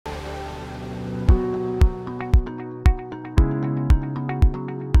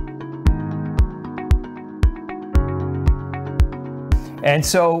And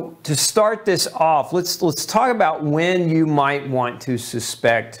so to start this off, let's talk about when you might want to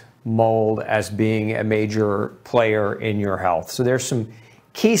suspect mold as being a major player in your health. So there's some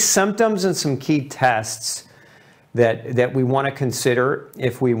key symptoms and some key tests that we want to consider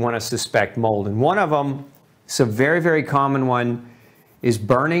if we want to suspect mold. And one of them, it's a very, very common one, is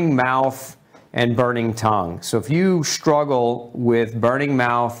burning mouth and burning tongue. So if you struggle with burning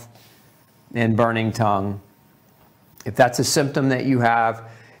mouth and burning tongue, if that's a symptom that you have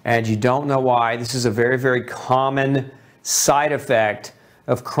and you don't know why, this is a very, very common side effect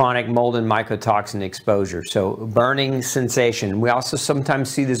of chronic mold and mycotoxin exposure. So burning sensation. We also sometimes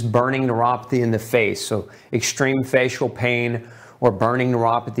see this burning neuropathy in the face. So extreme facial pain or burning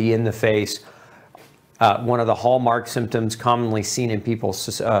neuropathy in the face. One of the hallmark symptoms commonly seen in people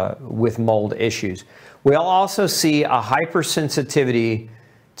with mold issues. We'll also see a hypersensitivity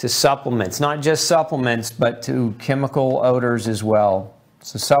to supplements, not just supplements, but to chemical odors as well.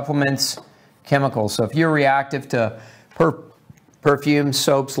 So supplements, chemicals. So if you're reactive to perfumes,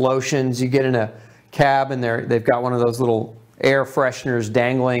 soaps, lotions, you get in a cab and they've got one of those little air fresheners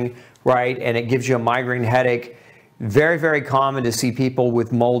dangling, right? And it gives you a migraine headache. Very, very common to see people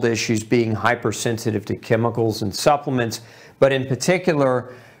with mold issues being hypersensitive to chemicals and supplements. But in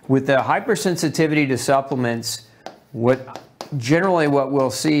particular, with the hypersensitivity to supplements, generally what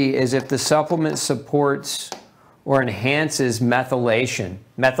we'll see is if the supplement supports or enhances methylation.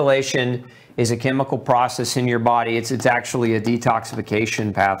 Methylation is a chemical process in your body. It's actually a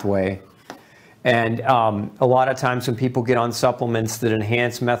detoxification pathway. And a lot of times when people get on supplements that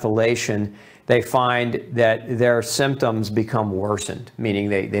enhance methylation, they find that their symptoms become worsened, meaning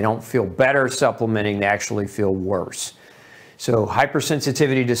they don't feel better supplementing, they actually feel worse. So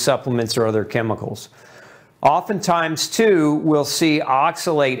hypersensitivity to supplements or other chemicals. Oftentimes, too, we'll see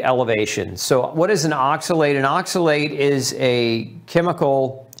oxalate elevation. So what is an oxalate? An oxalate is a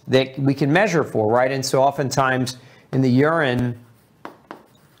chemical that we can measure for, right? And so oftentimes in the urine,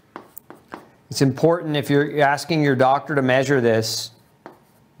 it's important if you're asking your doctor to measure this,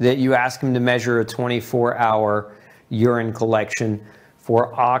 that you ask him to measure a 24-hour urine collection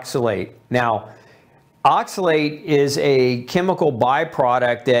for oxalate. Now, oxalate is a chemical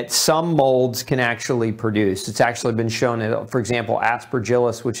byproduct that some molds can actually produce. It's actually been shown that, for example,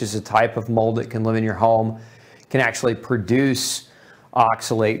 aspergillus, which is a type of mold that can live in your home, can actually produce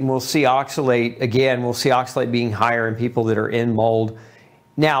oxalate. And we'll see oxalate, again, we'll see oxalate being higher in people that are in mold.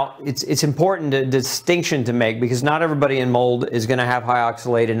 Now, it's important a distinction to make because not everybody in mold is going to have high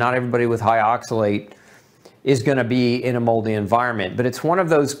oxalate and not everybody with high oxalate is going to be in a moldy environment. But it's one of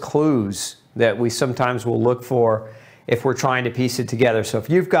those clues that we sometimes will look for if we're trying to piece it together. So if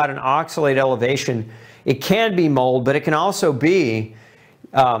you've got an oxalate elevation, it can be mold, but it can also be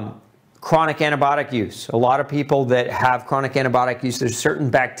chronic antibiotic use. A lot of people that have chronic antibiotic use, there's certain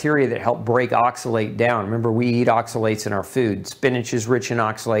bacteria that help break oxalate down. Remember, we eat oxalates in our food. Spinach is rich in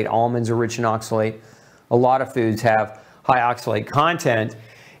oxalate. Almonds are rich in oxalate. A lot of foods have high oxalate content.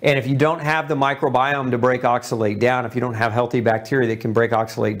 And if you don't have the microbiome to break oxalate down, if you don't have healthy bacteria that can break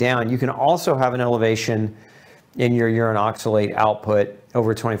oxalate down, you can also have an elevation in your urine oxalate output over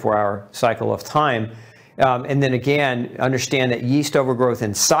a 24-hour cycle of time. And then again, understand that yeast overgrowth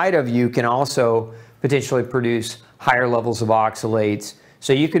inside of you can also potentially produce higher levels of oxalates.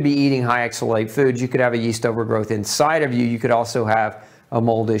 So you could be eating high oxalate foods. You could have a yeast overgrowth inside of you. You could also have a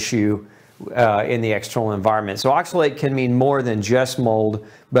mold issue in the external environment. So oxalate can mean more than just mold,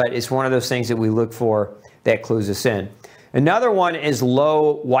 but it's one of those things that we look for that clues us in. Another one is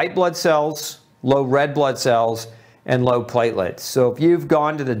low white blood cells, low red blood cells, and low platelets. So if you've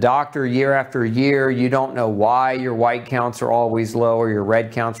gone to the doctor year after year, you don't know why your white counts are always low or your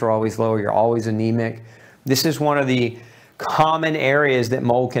red counts are always low or you're always anemic. This is one of the common areas that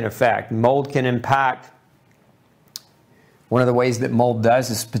mold can affect. Mold can impact. One of the ways that mold does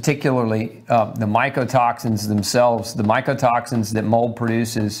is particularly the mycotoxins themselves. The mycotoxins that mold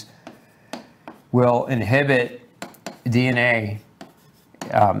produces will inhibit DNA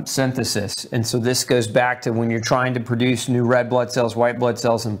synthesis. And so this goes back to when you're trying to produce new red blood cells, white blood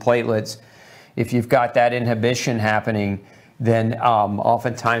cells, and platelets. If you've got that inhibition happening, then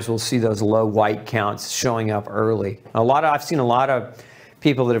oftentimes we'll see those low white counts showing up early. I've seen a lot of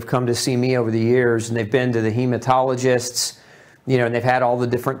people that have come to see me over the years, and they've been to the hematologists, and they've had all the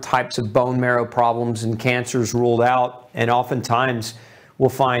different types of bone marrow problems and cancers ruled out, and oftentimes we'll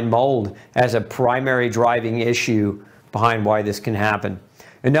find mold as a primary driving issue behind why this can happen.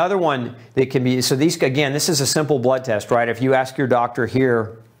 Another one that can be, so these, again, this is a simple blood test, right? If you ask your doctor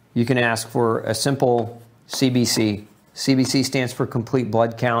here, you can ask for a simple CBC. CBC stands for complete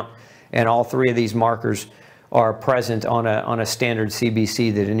blood count, and all three of these markers are present on a standard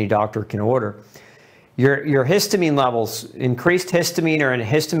CBC that any doctor can order. Your histamine levels, increased histamine or a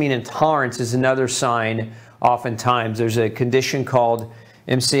histamine intolerance is another sign. Oftentimes there's a condition called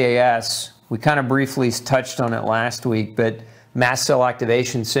MCAS. We kind of briefly touched on it last week, but mast cell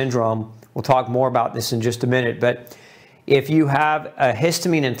activation syndrome, we'll talk more about this in just a minute, but if you have a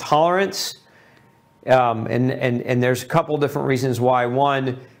histamine intolerance, and there's a couple different reasons why.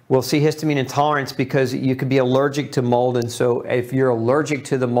 One, we'll see histamine intolerance because you could be allergic to mold, and so if you're allergic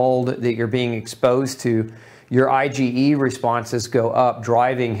to the mold that you're being exposed to, your IgE responses go up,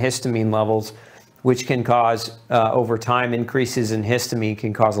 driving histamine levels, which can cause, over time, increases in histamine,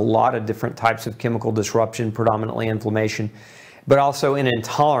 can cause a lot of different types of chemical disruption, predominantly inflammation, but also an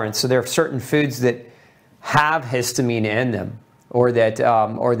intolerance. So there are certain foods that have histamine in them, or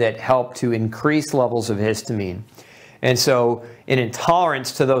that help to increase levels of histamine. And so an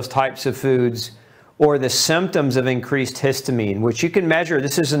intolerance to those types of foods, or the symptoms of increased histamine, which you can measure.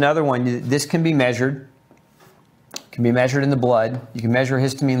 This is another one. This can be measured. It can be measured in the blood. You can measure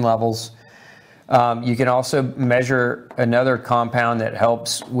histamine levels. You can also measure another compound that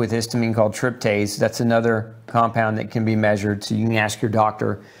helps with histamine called tryptase. That's another compound that can be measured. So you can ask your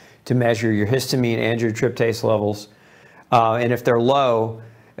doctor to measure your histamine and your tryptase levels. And if they're low,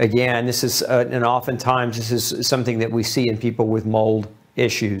 again, this is, and oftentimes this is something that we see in people with mold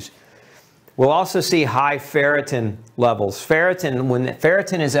issues. We'll also see high ferritin levels. Ferritin, when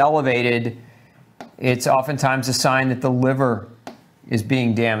ferritin is elevated, it's oftentimes a sign that the liver is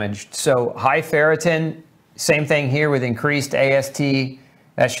being damaged. So high ferritin, same thing here with increased AST,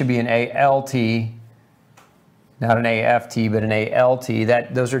 that should be an ALT, not an AFT, but an ALT.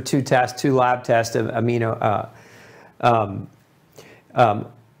 Those are two lab tests of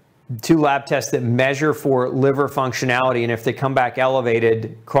two lab tests that measure for liver functionality, and if they come back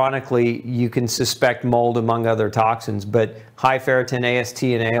elevated chronically, you can suspect mold among other toxins. But high ferritin, AST,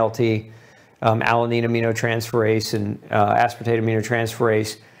 and ALT, alanine aminotransferase and aspartate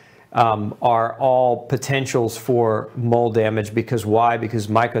aminotransferase are all potentials for mold damage. Because why? Because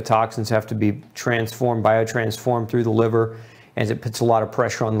mycotoxins have to be transformed, biotransformed through the liver, and it puts a lot of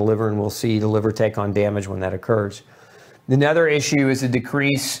pressure on the liver, and we'll see the liver take on damage when that occurs. Another issue is a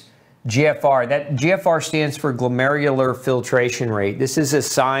decrease GFR. That GFR stands for glomerular filtration rate. This is a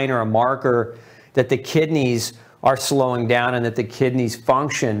sign or a marker that the kidneys are slowing down and that the kidneys'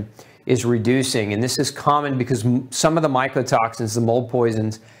 function is reducing. And this is common because some of the mycotoxins, the mold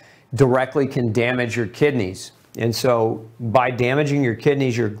poisons, directly can damage your kidneys. And so by damaging your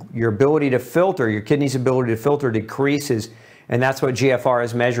kidneys, your ability to filter, your kidney's ability to filter decreases. And that's what GFR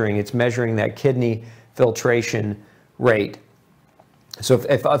is measuring. It's measuring that kidney filtration rate. So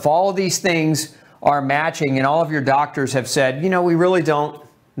if all of these things are matching, and all of your doctors have said, you know, we really don't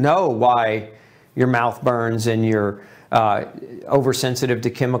know why your mouth burns and you're oversensitive to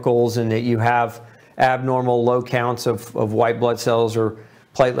chemicals, and that you have abnormal low counts of white blood cells or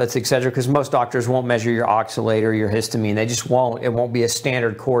platelets, etc., because most doctors won't measure your oxalate or your histamine. They just won't. It won't be a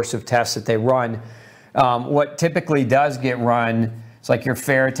standard course of tests that they run. What typically does get run, it's like your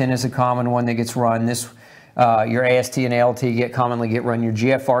ferritin is a common one that gets run. Your AST and ALT commonly get run. Your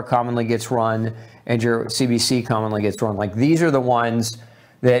GFR commonly gets run, and your CBC commonly gets run. Like, these are the ones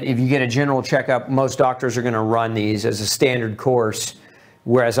that if you get a general checkup, most doctors are going to run these as a standard course,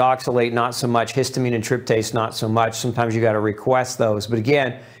 whereas oxalate, not so much. Histamine and tryptase, not so much. Sometimes you got to request those. But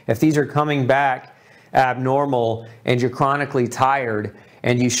again, if these are coming back abnormal and you're chronically tired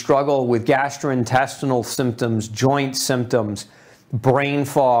and you struggle with gastrointestinal symptoms, joint symptoms, brain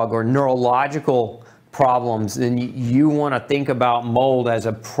fog, or neurological problems, then you want to think about mold as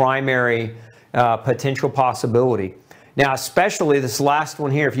a primary potential possibility. Now, especially this last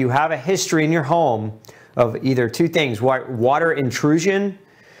one here, if you have a history in your home of either two things: water intrusion,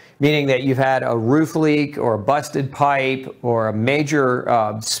 meaning that you've had a roof leak or a busted pipe or a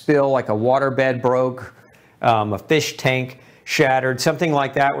major spill, like a water bed broke, a fish tank shattered, something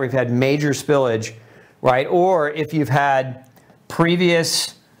like that, where you've had major spillage, right? Or if you've had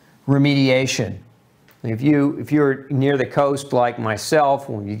previous remediation. If you're near the coast like myself,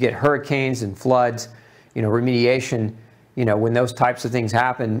 when you get hurricanes and floods, remediation, when those types of things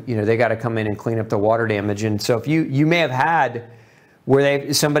happen, they got to come in and clean up the water damage. And so if you may have had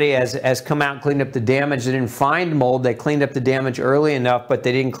where somebody has come out and cleaned up the damage, they didn't find mold, they cleaned up the damage early enough, but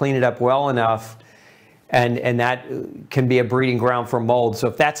they didn't clean it up well enough, and that can be a breeding ground for mold. So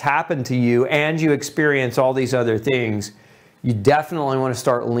if that's happened to you and you experience all these other things, you definitely want to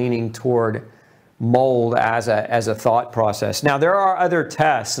start leaning toward mold as a thought process. Now, there are other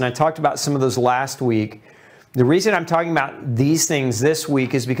tests, and I talked about some of those last week. The reason I'm talking about these things this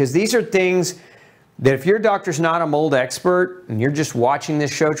week is because these are things that if your doctor's not a mold expert and you're just watching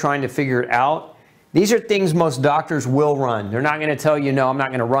this show trying to figure it out, these are things most doctors will run. They're not going to tell you, no, I'm not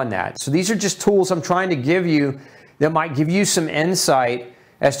going to run that. So these are just tools I'm trying to give you that might give you some insight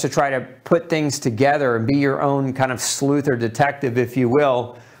as to try to put things together and be your own kind of sleuth or detective, if you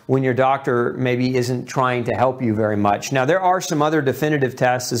will, when your doctor maybe isn't trying to help you very much. Now, there are some other definitive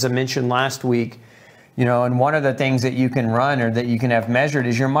tests, as I mentioned last week, you know, and one of the things that you can run or that you can have measured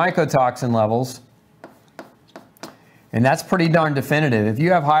is your mycotoxin levels. And that's pretty darn definitive. If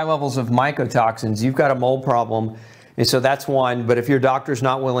you have high levels of mycotoxins, you've got a mold problem. And so that's one. But if your doctor's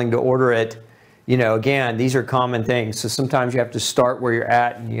not willing to order it, you know, again, these are common things. So sometimes you have to start where you're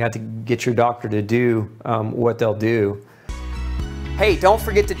at and you have to get your doctor to do what they'll do. Hey, don't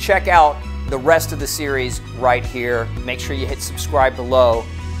forget to check out the rest of the series right here. Make sure you hit subscribe below.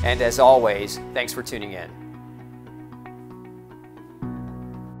 And as always, thanks for tuning in.